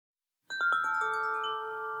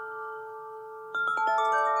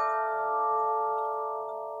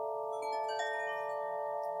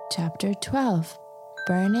Chapter 12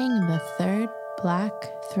 Burning the Third Black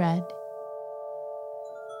Thread.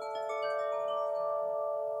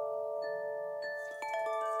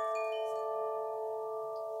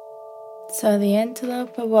 So the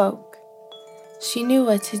antelope awoke. She knew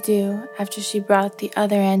what to do after she brought the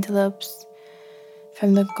other antelopes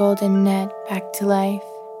from the golden net back to life.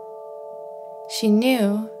 She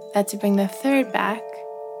knew that to bring the third back,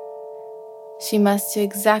 she must do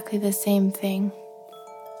exactly the same thing.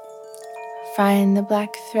 Find the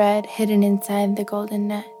black thread hidden inside the golden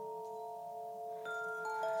net.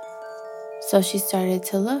 So she started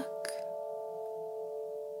to look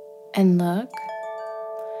and look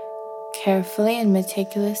carefully and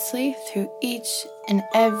meticulously through each and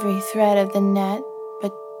every thread of the net,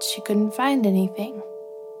 but she couldn't find anything.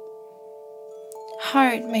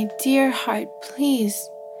 Heart, my dear heart, please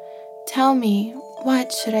tell me,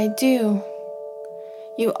 what should I do?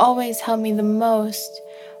 You always help me the most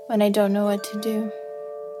when I don't know what to do.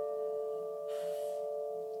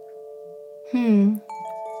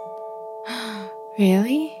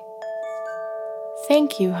 Really?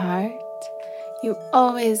 Thank you, heart. You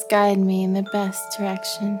always guide me in the best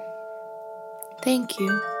direction. Thank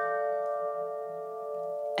you.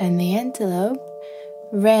 And the antelope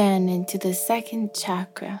ran into the second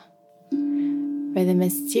chakra, where the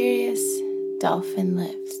mysterious dolphin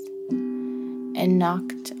lives, and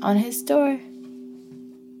knocked on his door.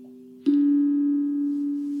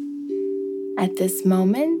 At this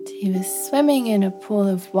moment, he was swimming in a pool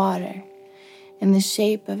of water in the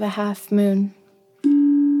shape of a half moon.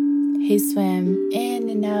 He swam in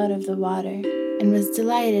and out of the water and was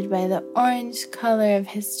delighted by the orange color of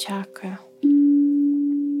his chakra.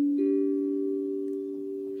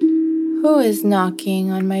 Who is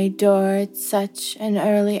knocking on my door at such an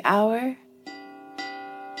early hour?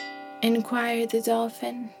 Inquired the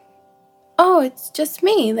dolphin. Oh, it's just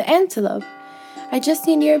me, the antelope. I just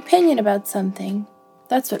need your opinion about something.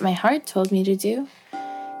 That's what my heart told me to do.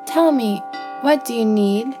 Tell me, what do you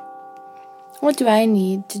need? What do I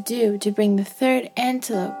need to do to bring the third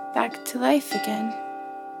antelope back to life again?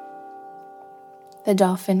 The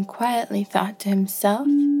dolphin quietly thought to himself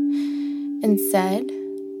and said,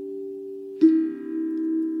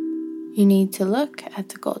 You need to look at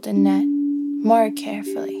the golden net more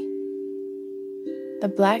carefully. The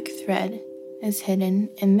black thread is hidden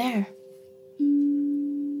in there.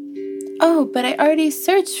 Oh, but I already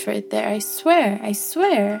searched for it there. I swear. I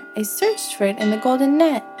searched for it in the golden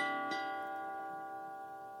net.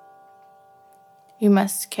 You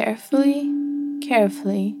must carefully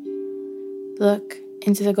look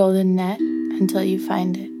into the golden net until you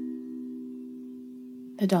find it,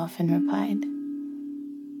 the dolphin replied.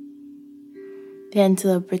 The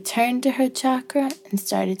antelope returned to her chakra and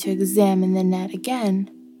started to examine the net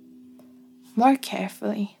again, more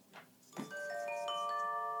carefully.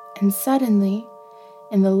 And suddenly,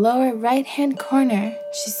 in the lower right-hand corner,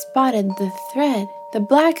 she spotted the thread, the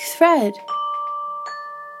black thread.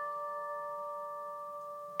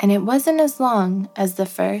 And it wasn't as long as the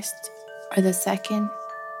first or the second.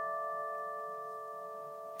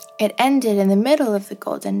 It ended in the middle of the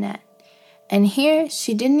golden net, and here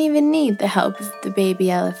she didn't even need the help of the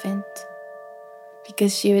baby elephant,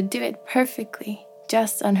 because she would do it perfectly,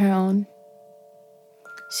 just on her own.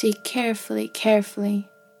 She carefully,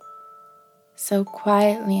 so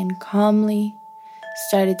quietly and calmly,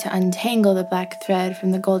 started to untangle the black thread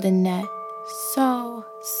from the golden net, so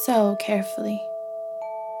carefully.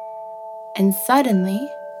 And suddenly,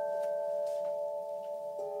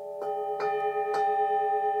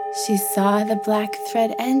 she saw the black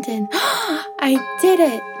thread ended. I did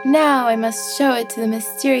it! Now I must show it to the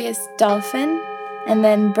mysterious dolphin and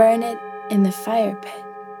then burn it in the fire pit.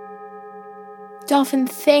 Dolphin,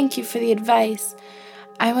 thank you for the advice.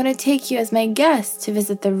 I want to take you as my guest to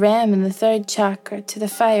visit the ram in the third chakra to the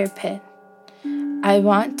fire pit. I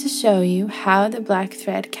want to show you how the black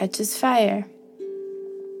thread catches fire.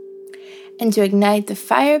 And to ignite the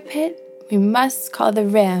fire pit, we must call the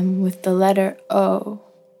ram with the letter O.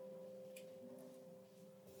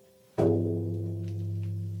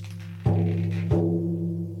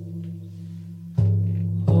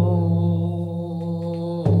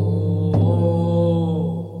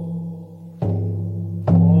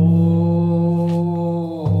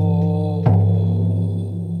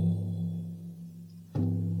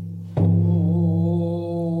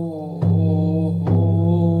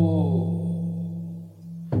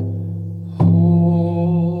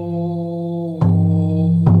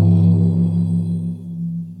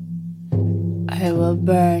 I will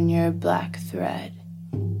burn your black thread.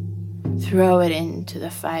 Throw it into the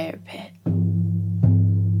fire pit.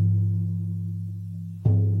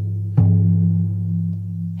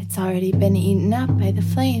 It's already been eaten up by the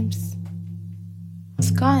flames.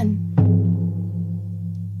 It's gone.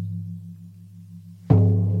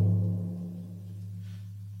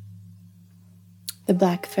 The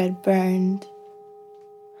black thread burned.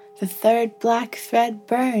 The third black thread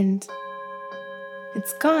burned.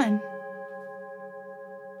 It's gone.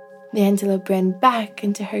 The antelope ran back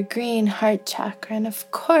into her green heart chakra, and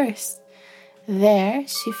of course, there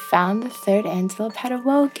she found the third antelope had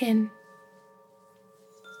awoken.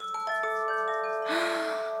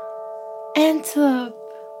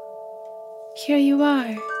 Antelope, here you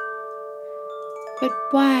are. But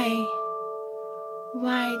why?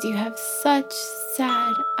 Why do you have such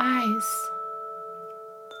sad eyes?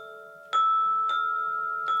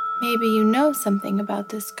 Maybe you know something about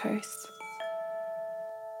this curse.